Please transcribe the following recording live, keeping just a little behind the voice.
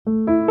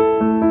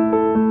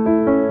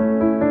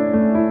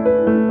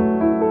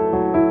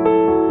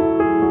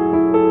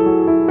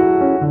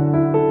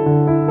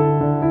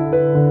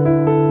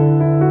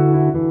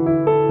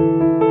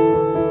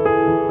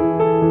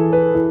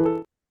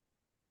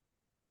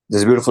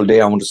This beautiful day,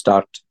 I want to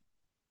start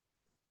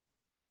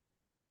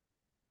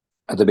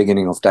at the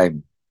beginning of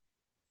time.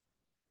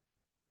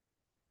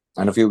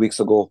 And a few weeks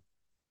ago,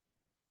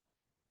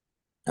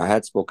 I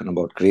had spoken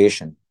about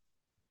creation,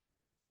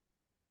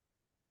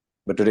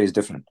 but today is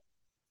different.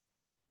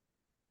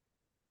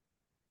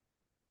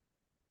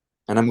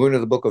 And I'm going to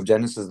the book of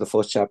Genesis, the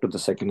first chapter, the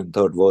second and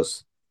third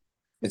verse.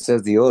 It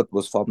says, "The earth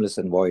was formless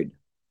and void,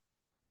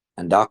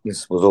 and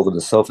darkness was over the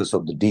surface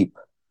of the deep,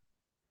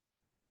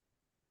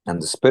 and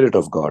the Spirit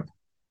of God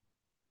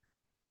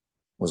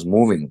was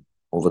moving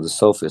over the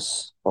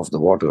surface of the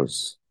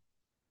waters.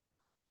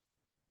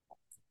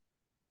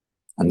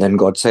 And then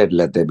God said,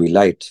 'Let there be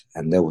light,'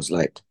 and there was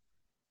light."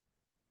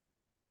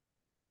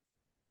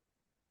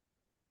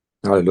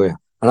 Hallelujah.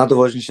 Another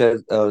version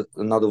says,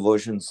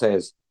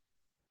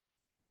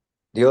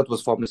 "The earth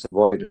was formless and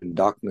void, and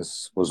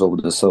darkness was over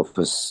the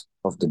surface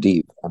of the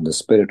deep, and the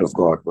Spirit of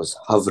God was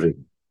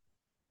hovering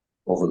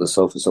over the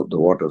surface of the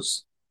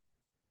waters."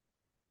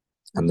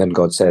 And then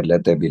God said,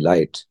 "Let there be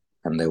light,"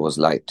 and there was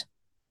light.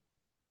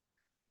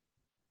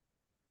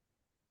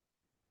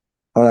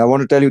 I want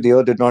to tell you, the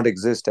earth did not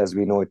exist as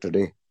we know it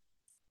today.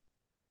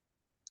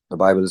 The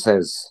Bible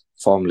says,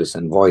 formless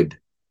and void.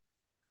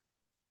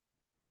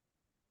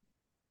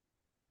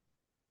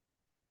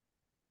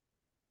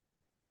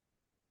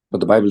 But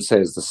the Bible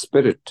says the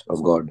Spirit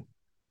of God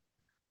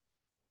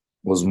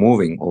was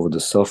moving over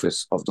the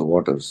surface of the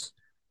waters.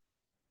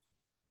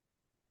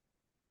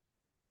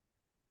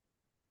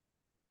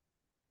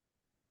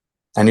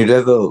 And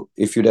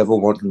if you'd ever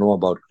want to know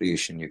about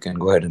creation, you can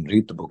go ahead and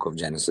read the book of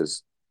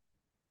Genesis,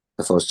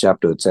 the first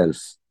chapter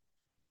itself.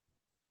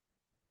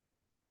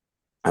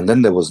 And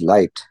then there was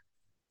light,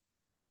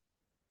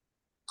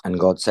 and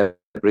God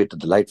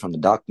separated the light from the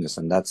darkness,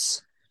 and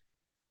that's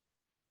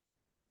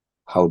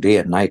how day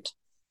and night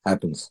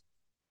happens.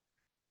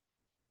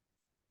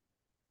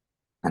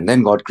 And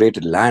then God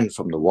created land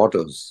from the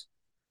waters.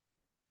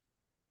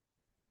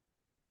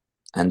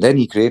 And then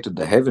he created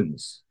the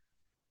heavens.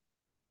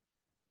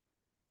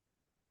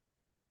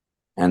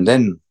 And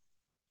then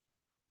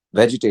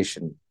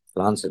vegetation,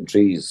 plants and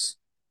trees.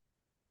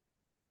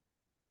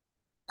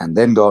 And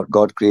then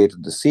God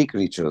created the sea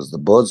creatures, the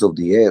birds of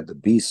the air, the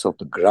beasts of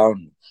the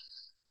ground,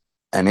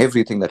 and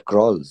everything that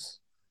crawls.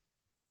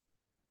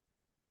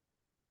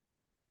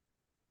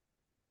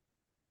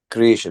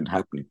 Creation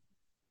happening.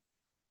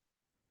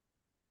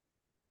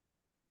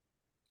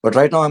 But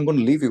right now I'm going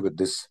to leave you with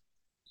this.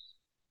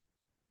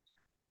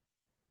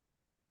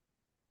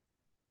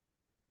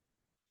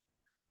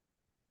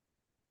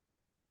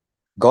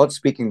 God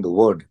speaking the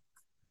word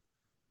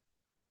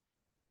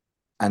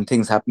and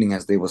things happening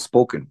as they were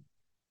spoken.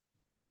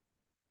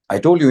 I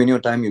told you in your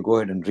time, you go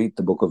ahead and read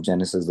the book of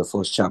Genesis, the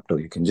first chapter.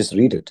 You can just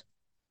read it.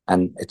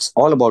 And it's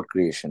all about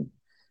creation.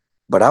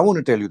 But I want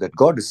to tell you that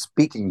God is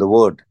speaking the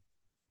word.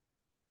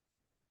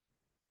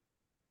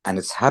 And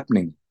it's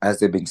happening as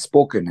they're being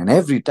spoken. And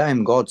every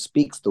time God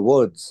speaks the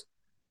words,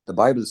 the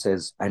Bible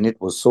says, "And it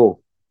was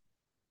so."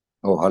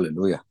 Oh,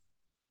 hallelujah.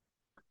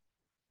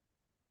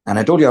 And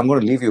I told you I'm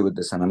going to leave you with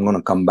this and I'm going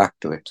to come back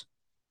to it.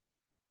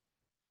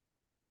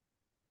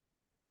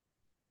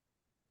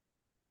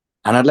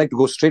 And I'd like to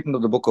go straight into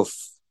the book of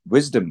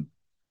wisdom.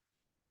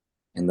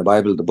 In the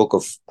Bible, the book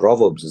of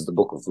Proverbs is the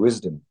book of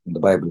wisdom in the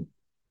Bible.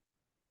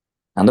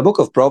 And the book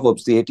of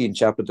Proverbs, the 18th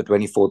chapter, the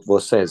 24th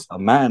verse says, "A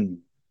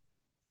man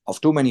of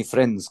too many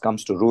friends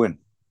comes to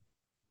ruin,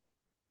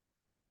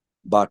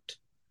 but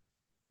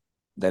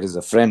there is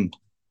a friend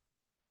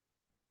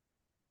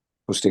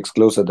who sticks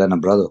closer than a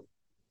brother."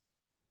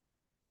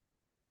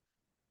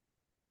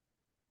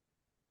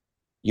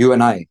 You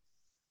and I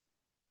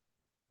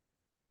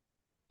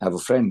have a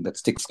friend that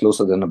sticks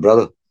closer than a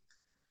brother,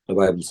 the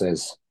Bible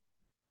says.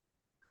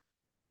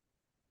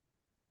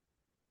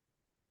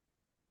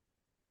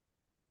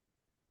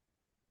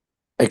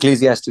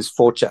 Ecclesiastes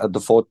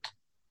the fourth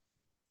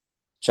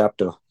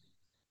chapter,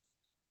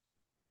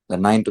 the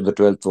 9th to the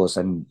 12th verse,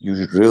 and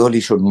you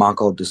really should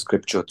mark out this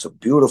scripture. It's a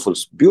beautiful,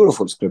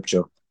 beautiful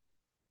scripture.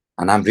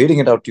 And I'm reading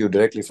it out to you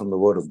directly from the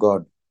word of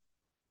God.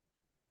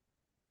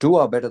 "Two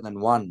are better than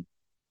one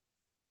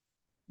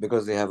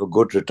because they have a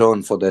good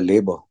return for their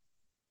labor."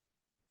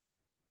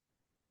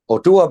 Or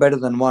two are better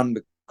than one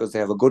because they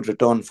have a good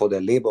return for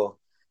their labor.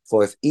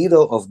 For if either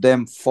of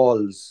them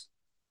falls,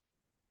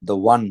 the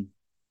one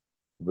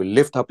will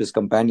lift up his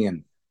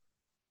companion.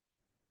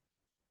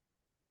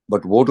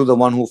 But woe to the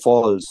one who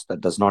falls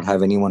that does not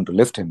have anyone to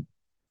lift him.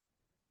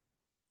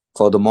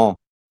 Furthermore,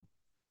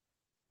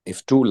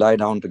 if two lie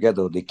down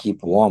together, they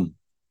keep warm.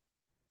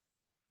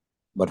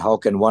 But how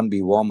can one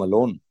be warm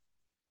alone?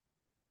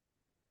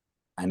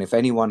 And if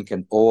anyone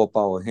can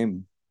overpower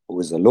him who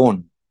is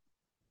alone,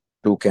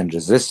 two can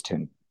resist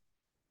him.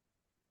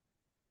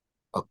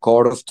 A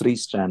cord of 3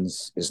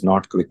 strands is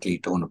not quickly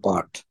torn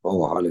apart.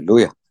 Oh,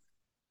 hallelujah.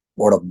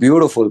 What a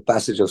beautiful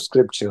passage of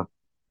scripture.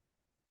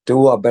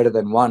 Two are better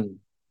than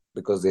one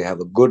because they have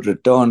a good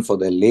return for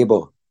their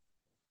labor.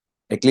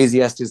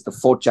 Ecclesiastes, the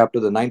 4th chapter,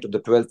 the 9th to the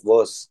 12th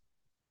verse.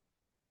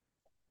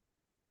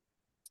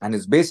 And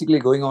it's basically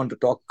going on to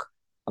talk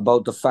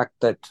about the fact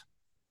that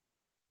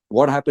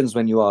what happens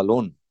when you are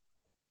alone?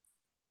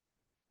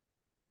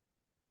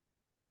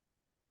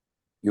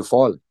 You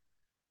fall.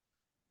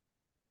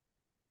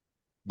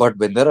 But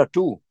when there are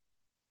two,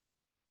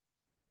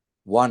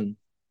 one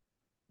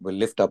will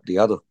lift up the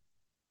other,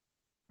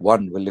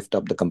 one will lift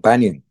up the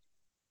companion.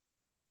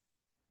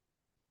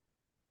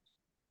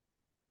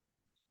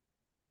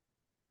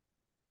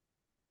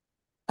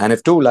 And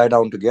if two lie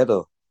down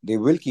together, they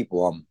will keep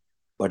warm.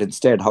 But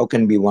instead, how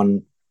can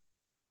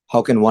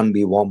one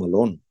be warm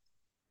alone?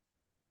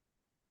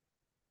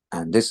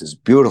 And this is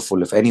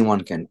beautiful. If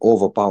anyone can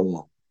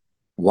overpower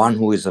one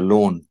who is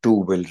alone, two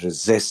will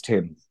resist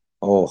him.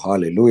 Oh,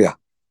 hallelujah.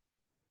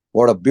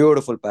 What a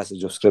beautiful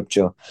passage of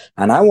scripture.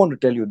 And I want to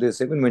tell you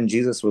this, even when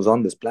Jesus was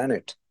on this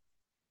planet,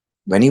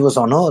 when he was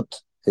on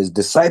earth, his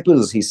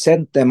disciples, he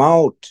sent them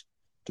out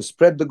to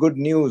spread the good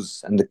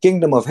news and the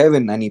kingdom of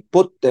heaven, and he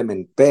put them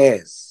in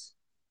pairs.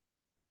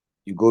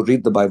 You go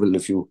read the Bible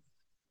if you're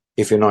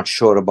not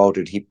sure about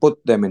it. He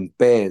put them in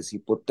pairs, he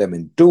put them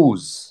in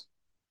twos.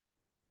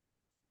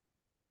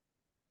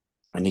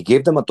 And he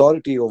gave them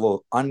authority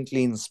over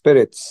unclean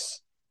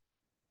spirits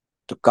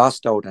to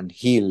cast out and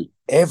heal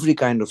every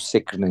kind of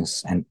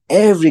sickness and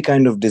every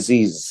kind of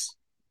disease.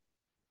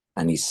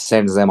 And he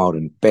sends them out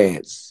in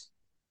pairs.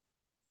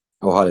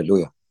 Oh,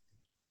 hallelujah.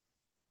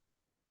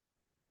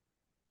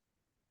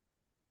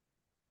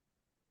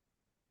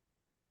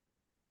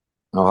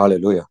 Oh,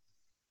 hallelujah.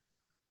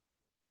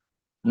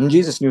 And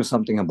Jesus knew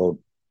something about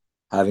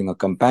having a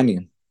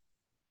companion,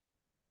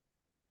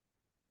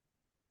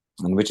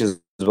 and which is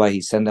why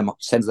he sends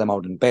them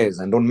out in pairs.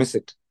 And don't miss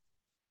it.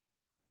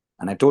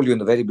 And I told you in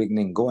the very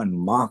beginning, go and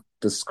mark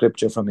the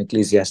scripture from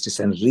Ecclesiastes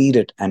and read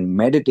it and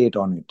meditate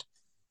on it.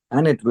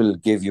 And it will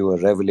give you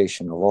a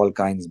revelation of all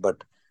kinds.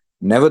 But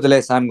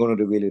nevertheless, I'm going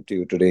to reveal it to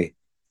you today.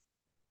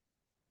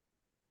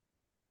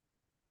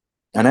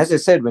 And as I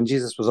said, when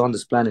Jesus was on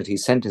this planet, he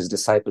sent his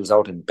disciples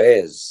out in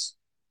pairs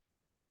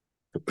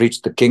to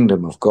preach the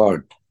kingdom of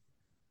God,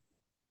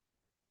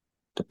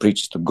 to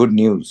preach the good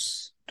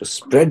news, to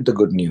spread the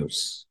good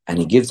news. And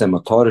he gives them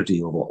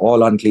authority over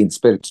all unclean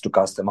spirits to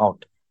cast them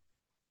out.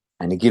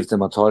 And he gives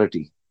them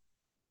authority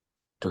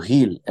to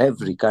heal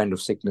every kind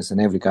of sickness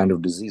and every kind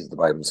of disease, the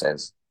Bible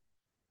says.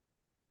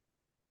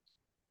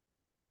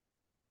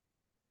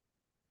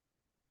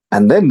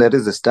 And then there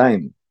is this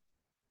time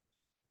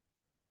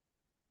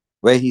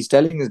where he's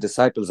telling his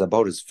disciples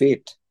about his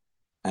fate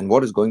and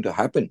what is going to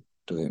happen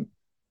to him.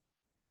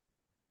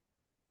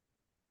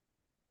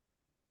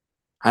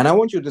 And I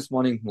want you this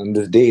morning, on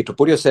this day, to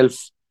put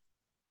yourself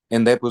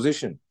in their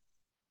position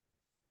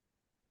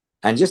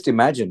and just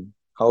imagine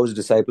how his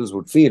disciples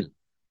would feel.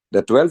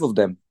 There are 12 of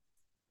them,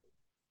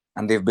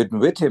 and they've been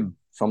with him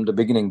from the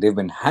beginning. They've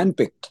been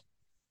handpicked.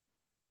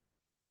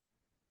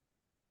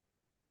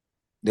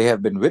 They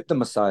have been with the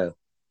Messiah.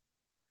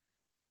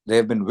 They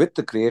have been with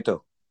the Creator.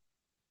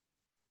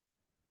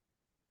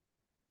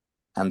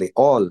 And they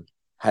all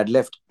had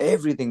left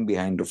everything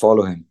behind to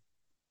follow him.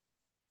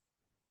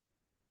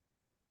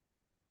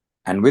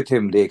 And with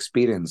him, they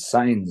experienced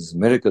signs,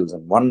 miracles,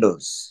 and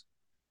wonders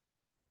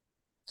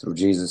through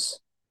Jesus.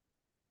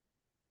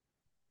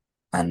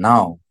 And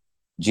now,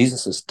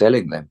 Jesus is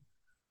telling them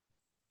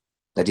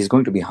that he's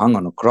going to be hung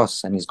on a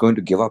cross and he's going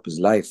to give up his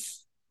life.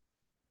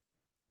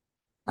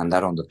 And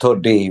that on the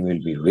third day, he will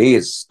be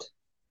raised.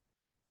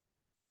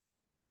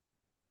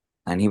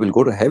 And he will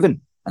go to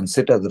heaven and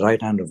sit at the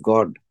right hand of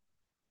God.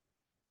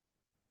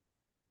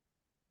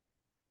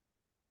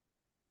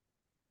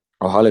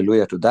 Oh,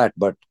 hallelujah to that.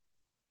 But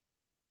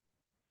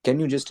can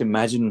you just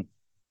imagine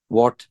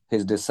what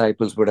his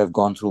disciples would have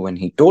gone through when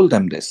he told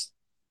them this?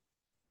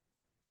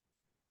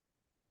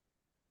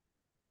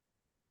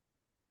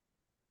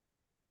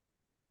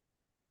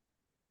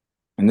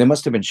 And they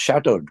must have been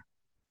shattered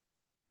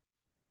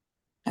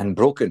and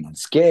broken and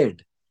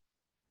scared.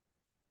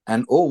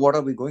 And oh, what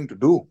are we going to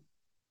do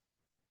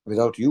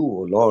without you,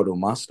 oh Lord, oh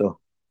Master?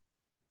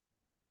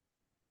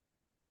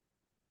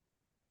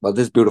 But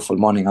this beautiful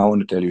morning, I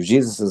want to tell you,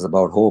 Jesus is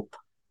about hope.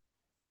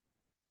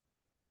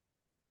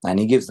 And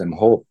he gives them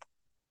hope.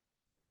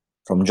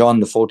 From John,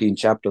 the 14th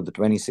chapter, the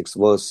 26th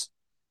verse.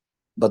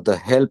 But the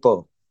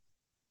Helper,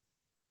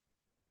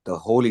 the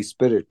Holy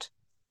Spirit,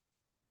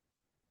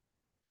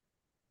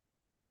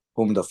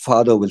 whom the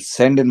Father will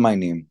send in my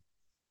name.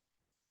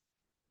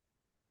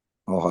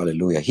 Oh,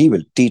 hallelujah. He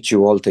will teach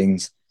you all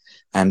things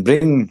and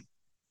bring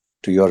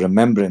to your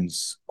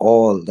remembrance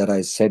all that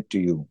I said to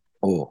you.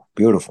 Oh,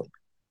 beautiful.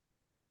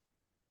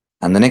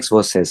 And the next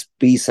verse says,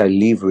 peace I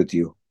leave with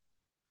you.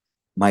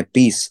 My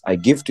peace I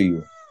give to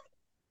you.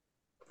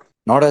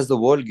 Not as the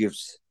world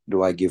gives,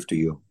 do I give to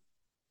you.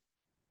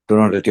 Do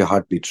not let your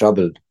heart be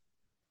troubled,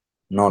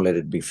 nor let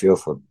it be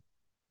fearful.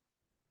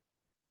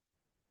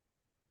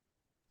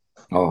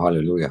 Oh,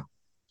 hallelujah.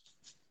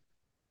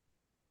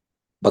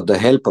 But the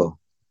Helper,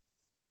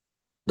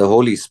 the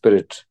Holy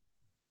Spirit,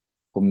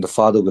 whom the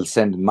Father will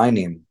send in my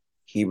name,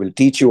 he will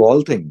teach you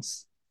all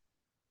things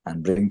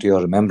and bring to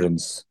your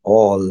remembrance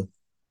all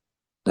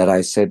that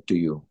I said to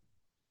you.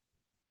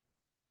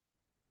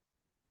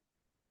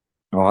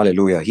 Oh,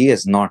 hallelujah. He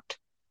has not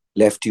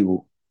left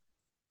you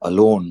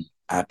alone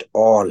at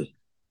all.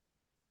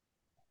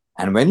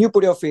 And when you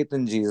put your faith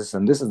in Jesus,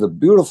 and this is the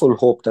beautiful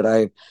hope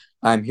that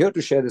I'm here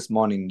to share this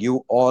morning,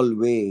 you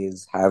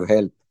always have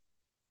help.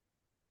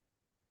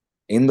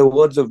 In the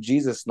words of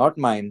Jesus, not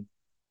mine,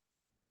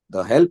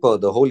 the helper,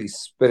 the Holy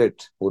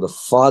Spirit, who the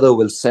Father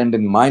will send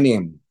in my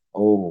name.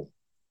 Oh.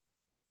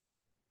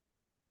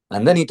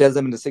 And then he tells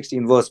them in the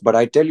 16th verse, but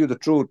I tell you the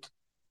truth,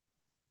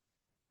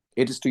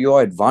 it is to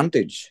your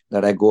advantage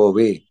that I go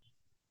away.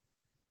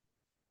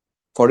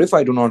 For if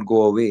I do not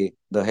go away,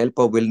 the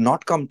helper will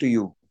not come to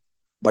you.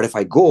 But if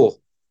I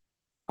go,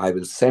 I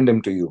will send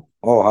him to you.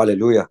 Oh,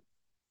 hallelujah.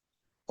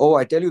 Oh,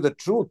 I tell you the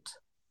truth.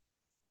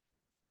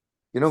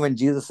 You know, when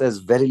Jesus says,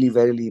 verily,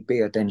 verily, pay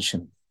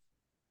attention.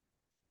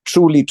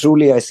 Truly,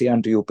 truly, I say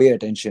unto you, pay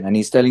attention. And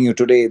he's telling you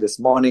today, this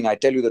morning, I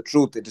tell you the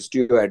truth. It is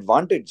to your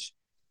advantage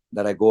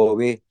that I go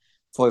away.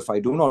 For if I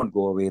do not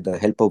go away, the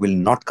helper will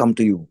not come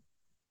to you.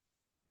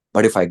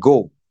 But if I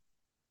go,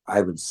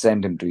 I will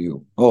send him to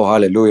you. Oh,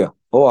 hallelujah.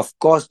 Oh, of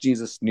course,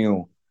 Jesus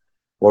knew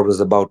what was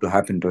about to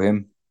happen to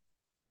him.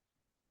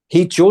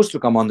 He chose to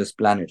come on this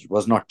planet. It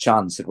was not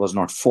chance. It was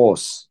not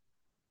force.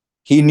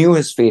 He knew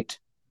his fate.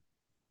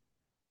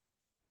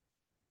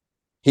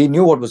 He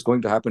knew what was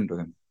going to happen to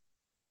him.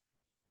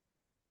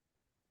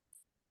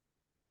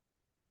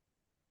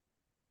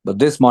 But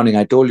this morning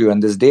I told you,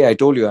 and this day I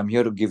told you, I'm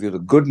here to give you the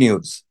good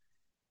news.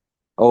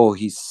 Oh,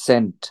 he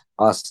sent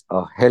us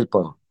a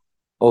helper.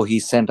 Oh, he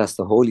sent us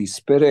the Holy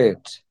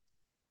Spirit.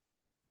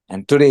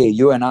 And today,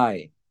 you and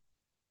I,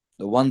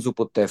 the ones who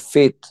put their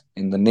faith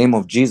in the name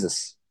of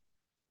Jesus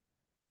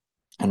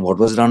and what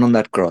was done on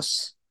that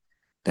cross,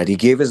 that he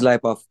gave his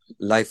life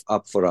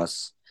up for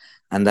us,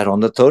 and that on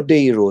the third day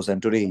he rose,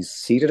 and today he's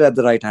seated at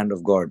the right hand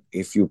of God.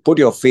 If you put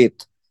your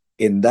faith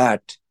in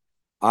that,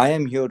 I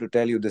am here to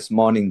tell you this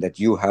morning that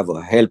you have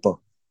a helper,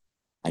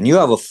 and you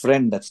have a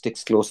friend that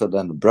sticks closer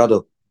than a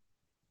brother.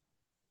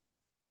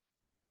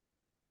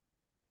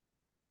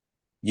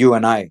 You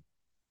and I,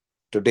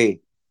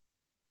 today,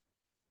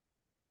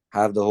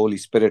 have the Holy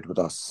Spirit with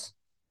us.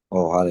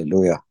 Oh,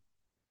 hallelujah.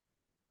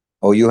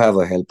 Oh, you have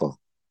a helper.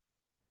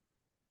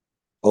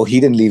 Oh,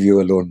 he didn't leave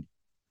you alone.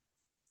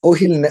 Oh,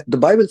 the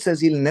Bible says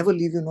he'll never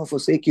leave you nor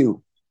forsake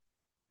you.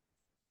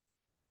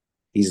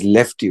 He's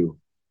left you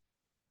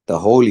the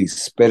Holy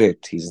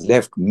Spirit. He's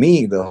left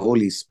me the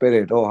Holy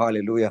Spirit. Oh,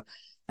 hallelujah.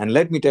 And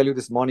let me tell you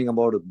this morning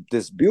about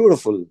this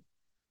beautiful,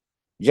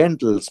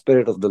 gentle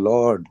Spirit of the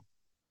Lord.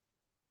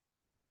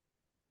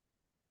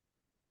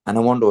 And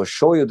I want to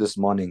assure you this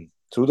morning,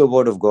 through the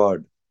Word of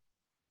God,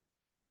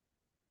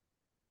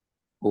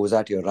 who is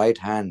at your right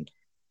hand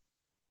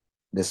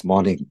this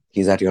morning.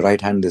 He's at your right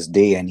hand this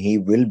day, and he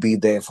will be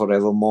there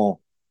forevermore.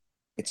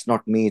 It's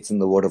not me, it's in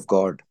the Word of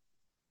God.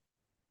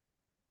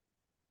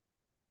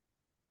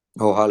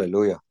 Oh,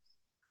 hallelujah.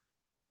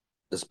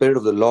 The Spirit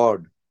of the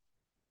Lord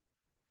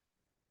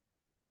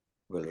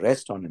will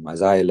rest on him.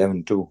 Isaiah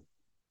 11:2.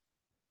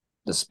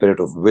 The Spirit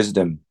of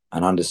wisdom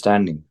and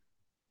understanding,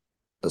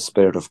 the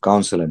Spirit of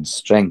counsel and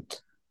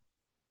strength,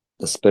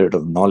 the Spirit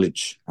of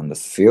knowledge and the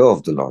fear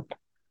of the Lord.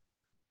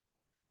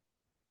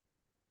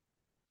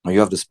 Now you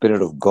have the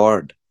Spirit of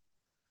God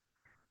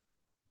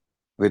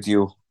with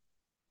you.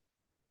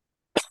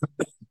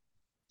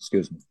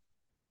 Excuse me.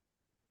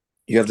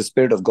 You have the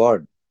Spirit of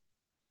God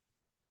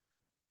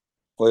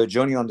for your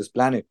journey on this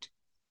planet.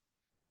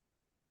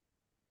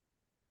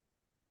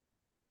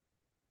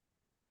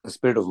 The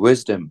Spirit of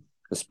wisdom,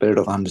 the Spirit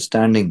of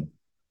understanding,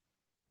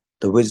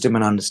 the wisdom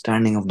and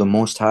understanding of the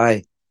Most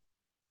High.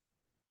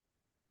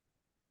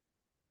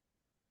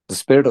 The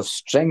Spirit of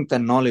strength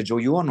and knowledge. Oh,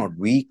 you are not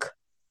weak.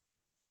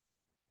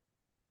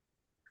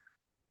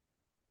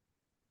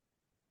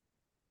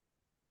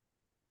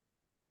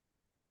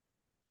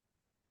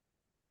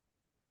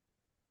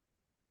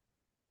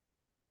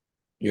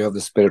 You have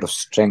the Spirit of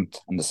strength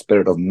and the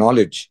Spirit of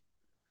knowledge.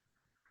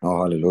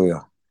 Oh,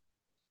 hallelujah.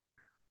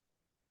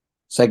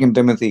 2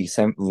 Timothy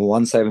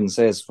 1:7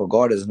 says, for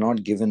God has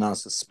not given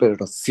us a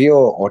spirit of fear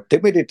or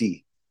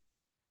timidity,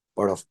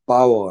 but of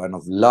power and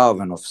of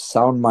love and of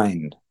sound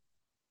mind.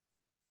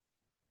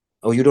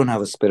 Oh, you don't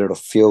have a spirit of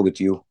fear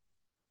with you.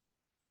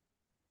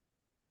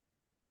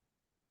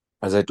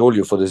 As I told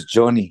you, for this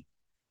journey,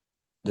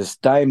 this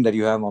time that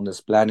you have on this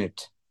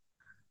planet,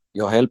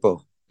 your helper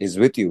is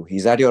with you.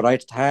 He's at your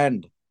right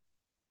hand.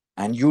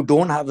 And you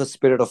don't have the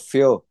spirit of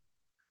fear,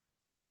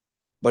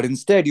 but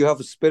instead you have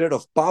a spirit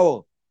of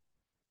power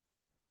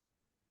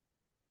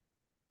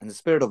and the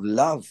spirit of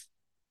love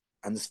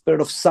and the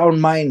spirit of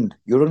sound mind.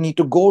 You don't need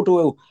to go to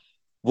a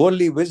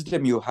worldly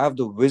wisdom. You have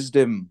the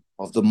wisdom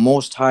of the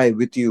Most High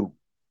with you.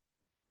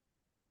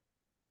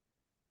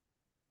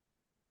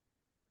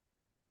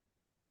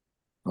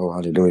 Oh,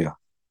 hallelujah.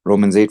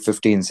 Romans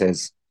 8:15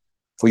 says,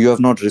 for you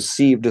have not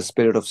received a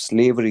spirit of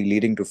slavery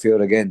leading to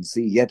fear again.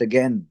 See, yet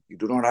again, you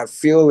do not have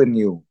fear in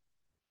you.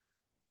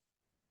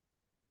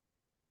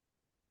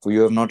 For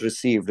you have not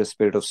received a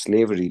spirit of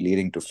slavery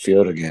leading to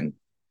fear again,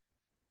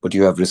 but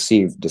you have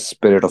received the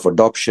spirit of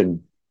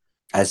adoption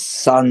as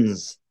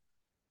sons.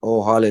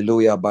 Oh,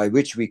 hallelujah, by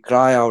which we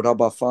cry out,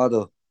 Abba,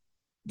 Father.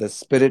 The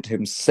Spirit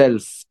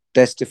Himself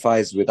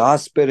testifies with our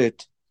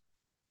spirit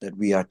that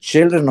we are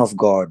children of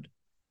God.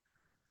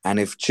 And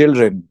if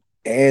children,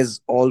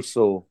 heirs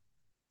also,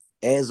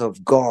 heirs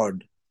of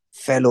God,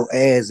 fellow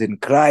heirs in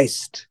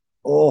Christ.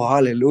 Oh,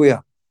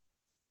 hallelujah.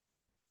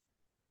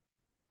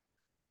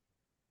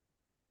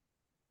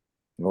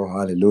 Oh,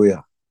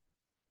 hallelujah.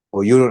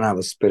 Oh, you don't have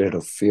a spirit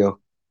of fear.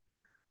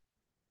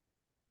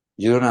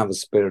 You don't have a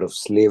spirit of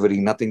slavery.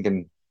 Nothing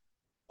can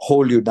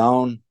hold you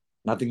down.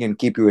 Nothing can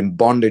keep you in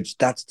bondage.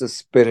 That's the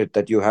spirit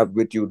that you have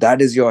with you.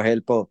 That is your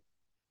helper.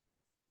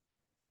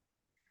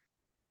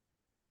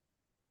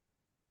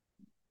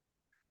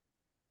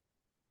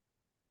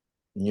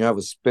 You have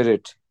a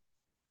spirit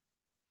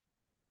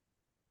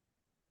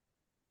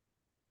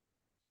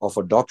of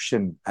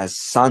adoption as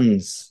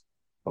sons.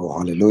 Oh,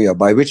 hallelujah.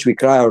 By which we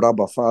cry out,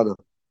 Abba, Father.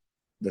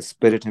 The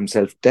Spirit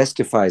Himself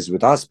testifies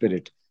with our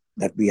spirit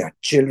that we are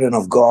children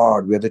of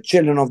God. We are the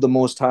children of the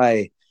Most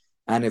High.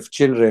 And if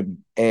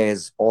children,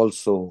 heirs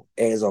also,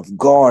 heirs of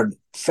God,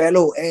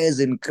 fellow heirs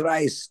in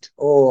Christ.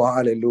 Oh,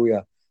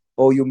 hallelujah.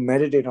 Oh, you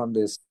meditate on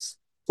this.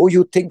 Oh,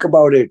 you think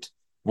about it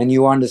and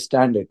you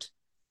understand it.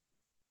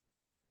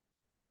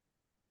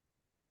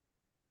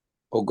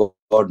 Oh,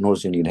 God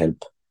knows you need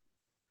help.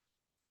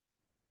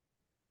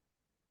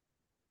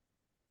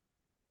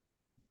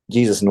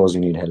 Jesus knows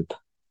you need help.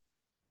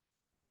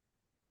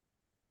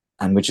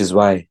 And which is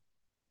why,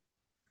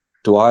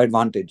 to our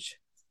advantage,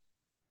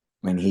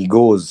 when He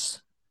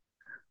goes,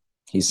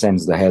 He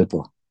sends the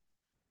helper.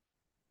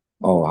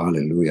 Oh,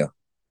 hallelujah.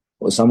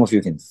 Oh, some of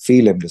you can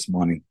feel Him this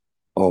morning.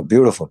 Oh,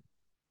 beautiful.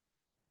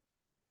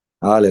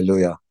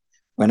 Hallelujah.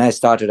 When I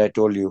started, I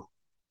told you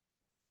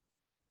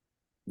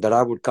that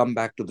I would come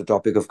back to the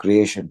topic of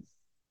creation.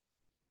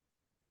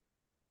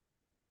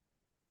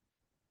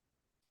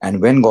 And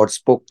when God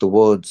spoke the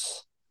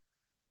words,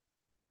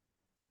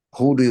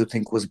 who do you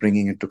think was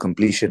bringing it to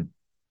completion?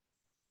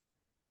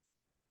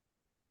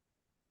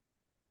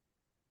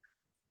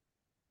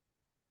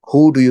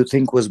 Who do you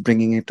think was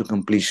bringing it to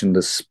completion?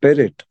 The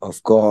Spirit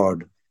of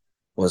God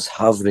was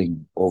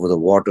hovering over the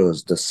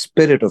waters. The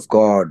Spirit of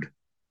God,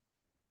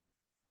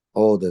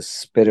 oh, the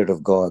Spirit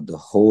of God, the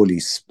Holy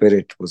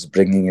Spirit was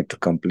bringing it to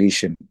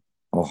completion.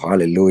 Oh,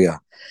 hallelujah.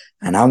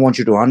 And I want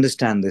you to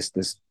understand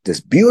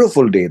this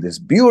beautiful day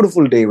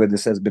where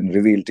this has been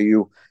revealed to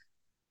you.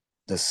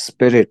 The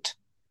Spirit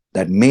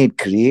that made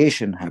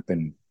creation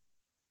happen,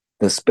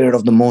 the Spirit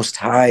of the Most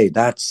High,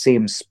 that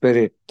same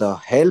Spirit, the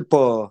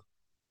Helper,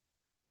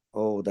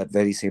 oh, that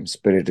very same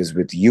Spirit is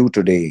with you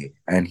today,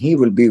 and He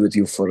will be with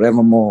you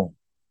forevermore.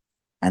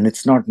 And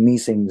it's not me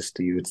saying this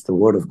to you, it's the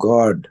Word of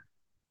God.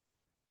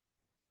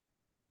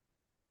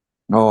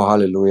 Oh,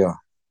 hallelujah.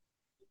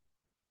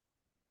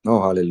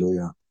 Oh,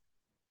 hallelujah.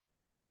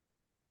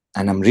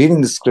 And I'm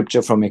reading the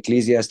scripture from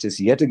Ecclesiastes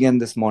yet again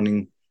this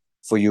morning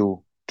for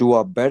you. Two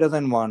are better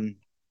than one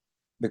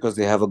because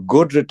they have a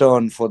good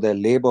return for their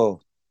labor.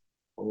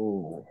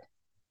 Oh,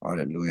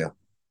 hallelujah.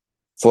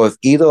 For if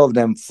either of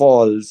them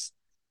falls,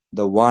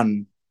 the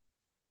one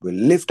will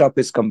lift up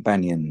his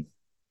companion.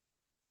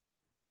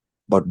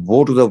 But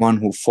woe to the one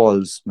who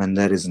falls when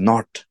there is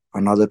not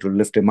another to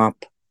lift him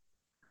up.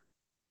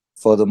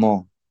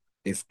 Furthermore,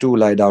 if two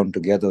lie down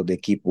together, they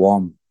keep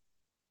warm.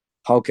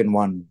 How can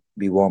one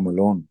be warm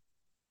alone?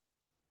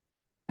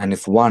 And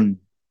if one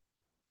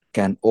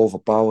can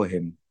overpower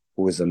him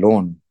who is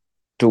alone,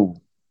 two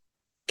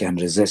can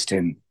resist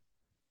him.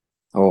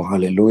 Oh,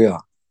 hallelujah.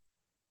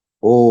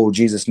 Oh,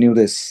 Jesus knew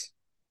this,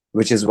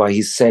 which is why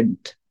He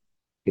sent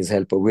His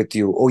helper with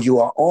you. Oh, you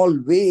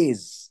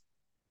always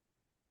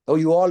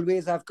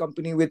have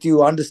company with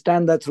you.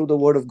 Understand that through the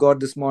Word of God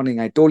this morning.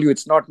 I told you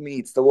it's not me,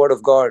 it's the Word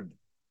of God.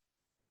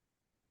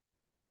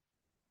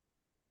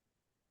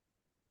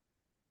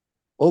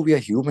 Oh, we are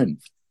human.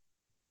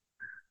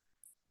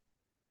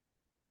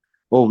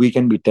 Oh, we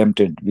can be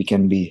tempted. We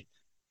can be.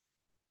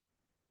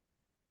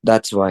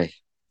 That's why.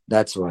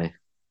 That's why.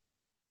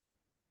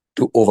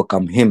 To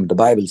overcome Him. The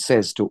Bible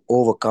says to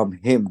overcome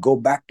Him. Go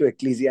back to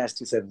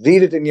Ecclesiastes and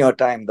read it in your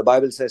time. The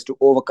Bible says to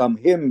overcome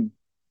Him.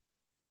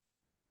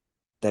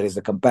 There is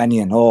a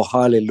companion. Oh,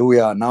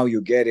 hallelujah. Now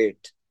you get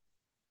it.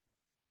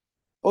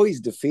 Oh,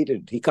 He's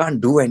defeated. He can't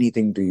do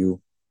anything to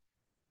you.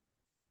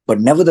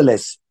 But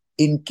nevertheless,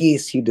 in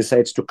case He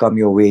decides to come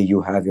your way,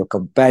 you have your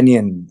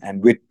companion.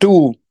 And with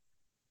two,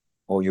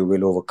 oh, you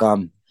will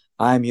overcome.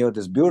 I am here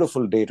this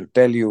beautiful day to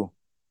tell you,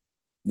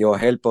 your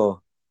helper,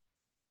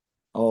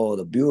 oh,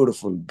 the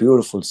beautiful,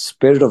 beautiful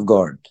Spirit of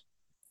God,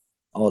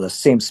 oh, the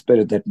same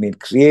Spirit that made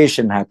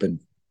creation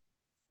happen.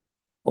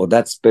 Oh,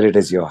 that Spirit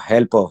is your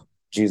helper.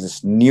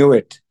 Jesus knew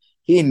it.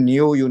 He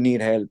knew you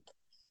need help,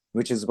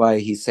 which is why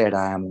He said,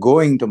 I am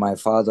going to my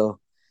Father.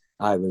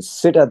 I will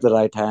sit at the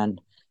right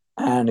hand,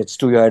 and it's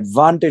to your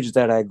advantage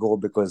that I go,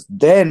 because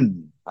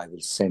then I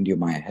will send you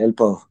my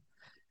helper,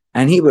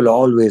 and He will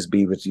always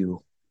be with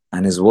you.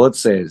 And His word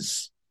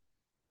says,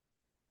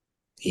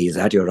 He is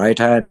at your right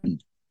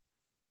hand.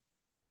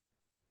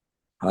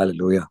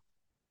 Hallelujah.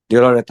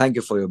 Dear Lord, I thank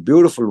you for your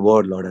beautiful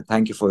word, Lord. I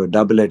thank you for your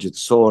double-edged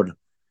sword.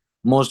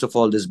 Most of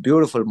all, this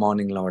beautiful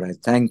morning, Lord, I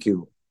thank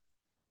you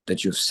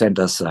that you've sent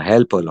us a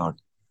helper, Lord.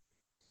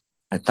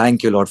 I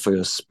thank you, Lord, for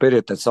your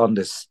spirit that's on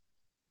this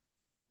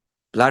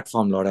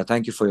platform, Lord. I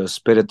thank you for your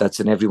spirit that's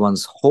in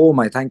everyone's home.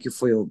 I thank you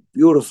for your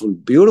beautiful,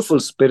 beautiful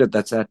spirit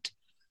that's at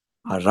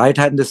our right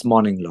hand this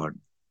morning, Lord,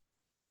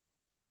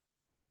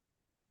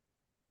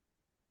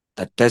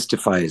 that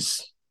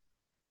testifies,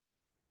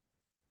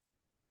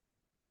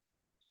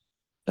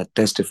 that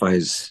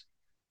testifies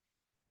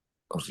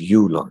of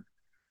you, Lord,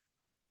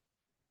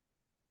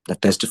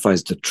 that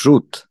testifies the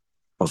truth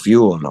of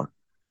you, O Lord,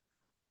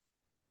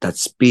 that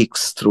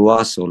speaks through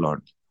us, O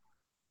Lord,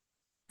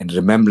 in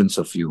remembrance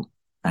of you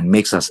and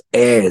makes us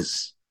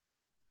heirs,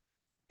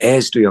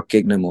 heirs to your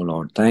kingdom, O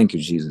Lord. Thank you,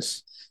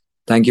 Jesus.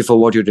 Thank you for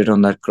what you did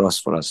on that cross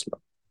for us,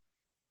 Lord.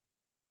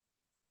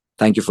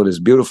 Thank you for this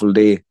beautiful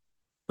day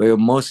where your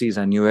mercies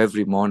are new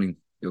every morning.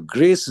 Your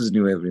grace is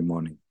new every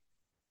morning.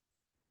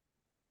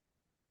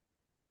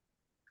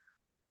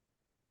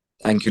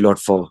 Thank you, Lord,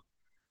 for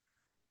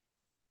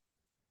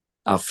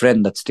our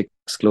friend that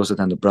sticks closer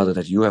than the brother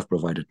that you have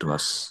provided to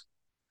us.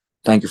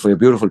 Thank you for your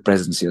beautiful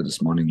presence here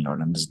this morning, Lord,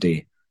 on this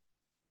day.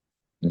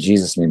 In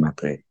Jesus' name I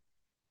pray.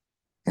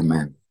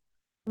 Amen.